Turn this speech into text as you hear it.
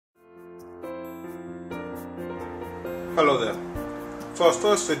Hello there. For our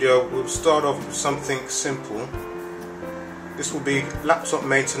first video, we'll start off with something simple. This will be laptop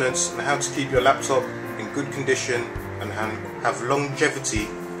maintenance and how to keep your laptop in good condition and have longevity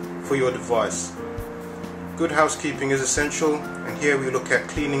for your device. Good housekeeping is essential, and here we look at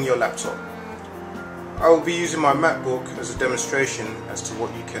cleaning your laptop. I will be using my MacBook as a demonstration as to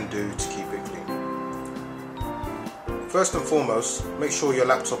what you can do to keep it clean. First and foremost, make sure your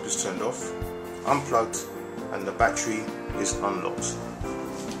laptop is turned off, unplugged, and the battery is unlocked.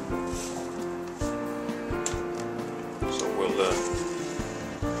 So we'll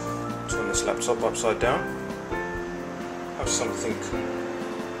turn this laptop upside down, have something to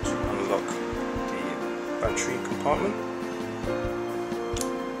unlock the battery compartment,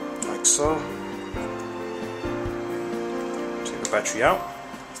 like so. Take the battery out,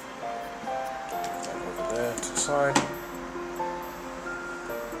 take that over there to the side.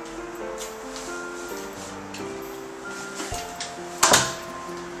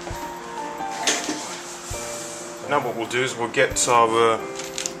 Now what we'll do is we'll get our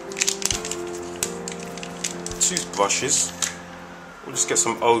toothbrushes. We'll just get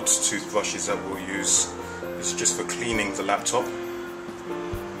some old toothbrushes that we'll use. This is just for cleaning the laptop.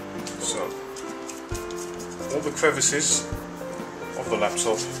 So, all the crevices of the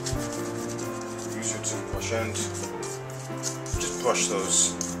laptop, use your toothbrush and just brush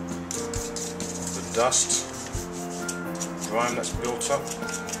those. The dust, grime that's built up,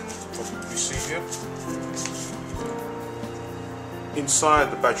 probably see here.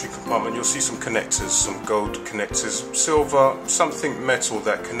 Inside the battery compartment you'll see some connectors, some gold connectors, silver, something metal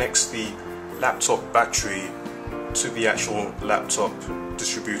that connects the laptop battery to the actual laptop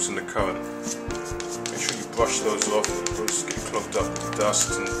distributing the current. Make sure you brush those off, those get clogged up with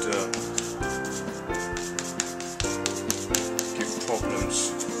dust and give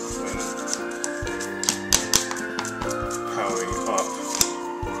problems when powering up.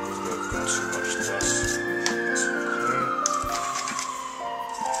 You've got too much dust.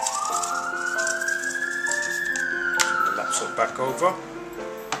 Back over, open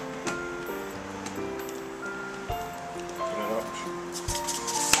it up.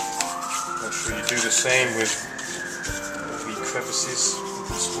 Make sure you do the same with the crevices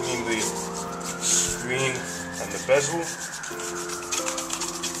between the screen and the bezel.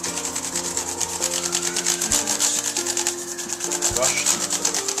 Brushed.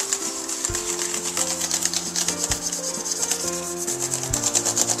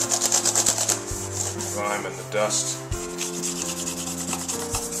 Grime and the dust.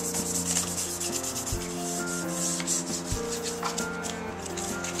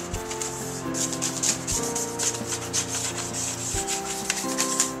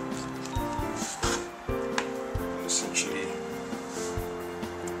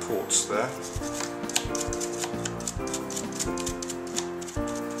 Ports there.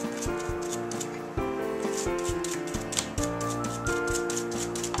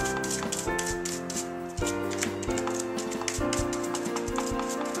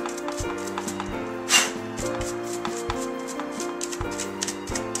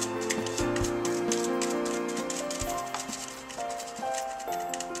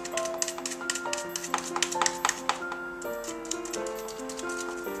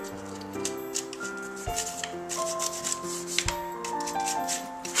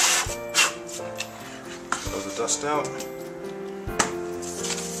 Dust out. Let's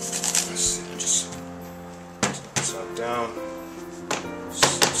see, just upside down,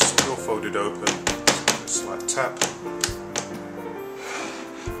 still folded open, slight tap.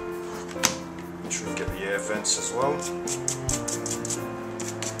 Make sure you get the air vents as well.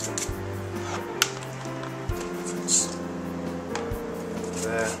 Vents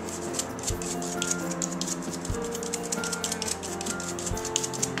there.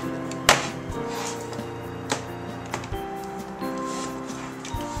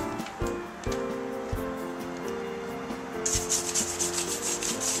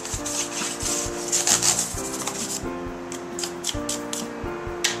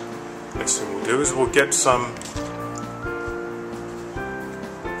 Next thing we'll do is we'll get some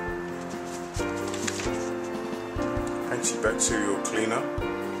antibacterial cleaner.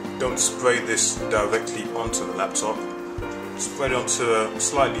 Don't spray this directly onto the laptop. Spray it onto a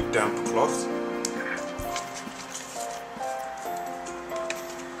slightly damp cloth.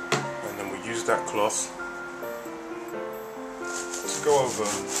 And then we'll use that cloth to go over the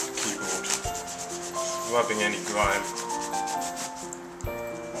keyboard, rubbing any grime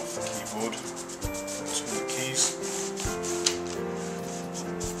keyboard between the keys.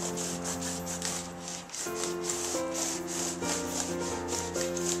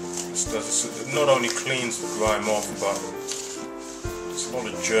 This does is it not only cleans the grime off, but there's a lot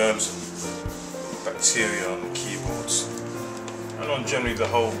of germs and bacteria on the keyboards and on generally the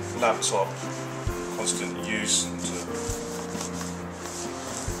whole laptop. Constant use and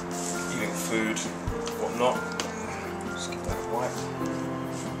eating food, whatnot. Let's get that wipe.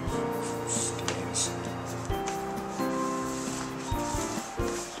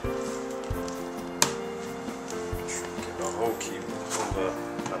 Get the whole keyboard on the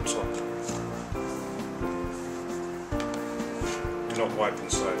laptop. Do not wipe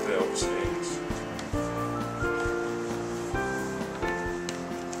inside there, obviously.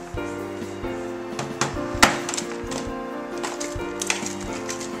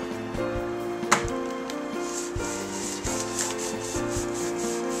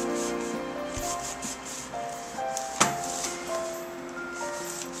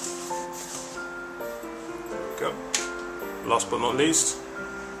 Last but not least,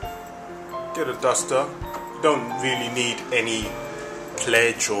 get a duster. You don't really need any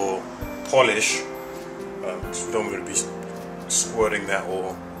pledge or polish, because you don't really be squirting that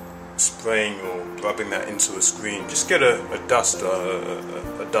or spraying or rubbing that into a screen. Just get a duster,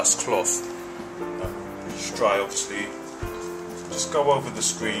 a dust cloth. Just dry, obviously. Just go over the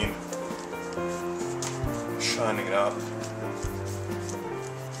screen, shining it up,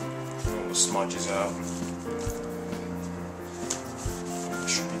 all the smudges out.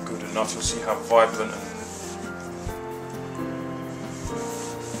 Enough, you'll see how vibrant and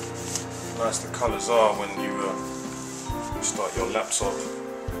nice the colours are when you start your laptop.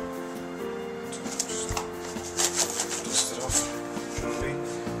 Just dust it off gently.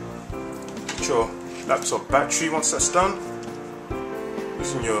 Get your laptop battery once that's done.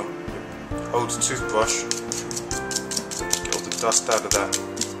 Using your old toothbrush, get all the dust out of that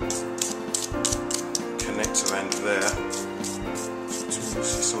connector end there. You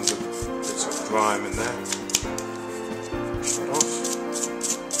see some of the bits of grime in there. Push that off. And,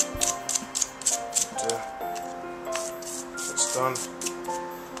 that's done.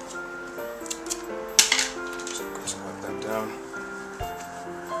 Just got to wipe that down.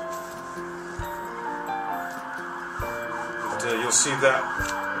 And you'll see that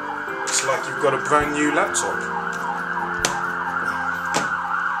it's like you've got a brand new laptop.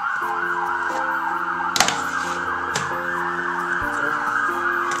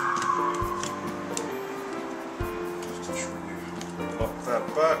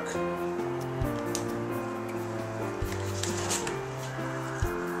 Back.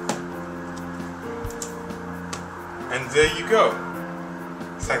 And there you go.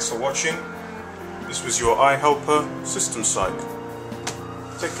 Thanks for watching. This was your Ihelper System Psych.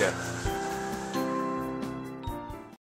 Take care.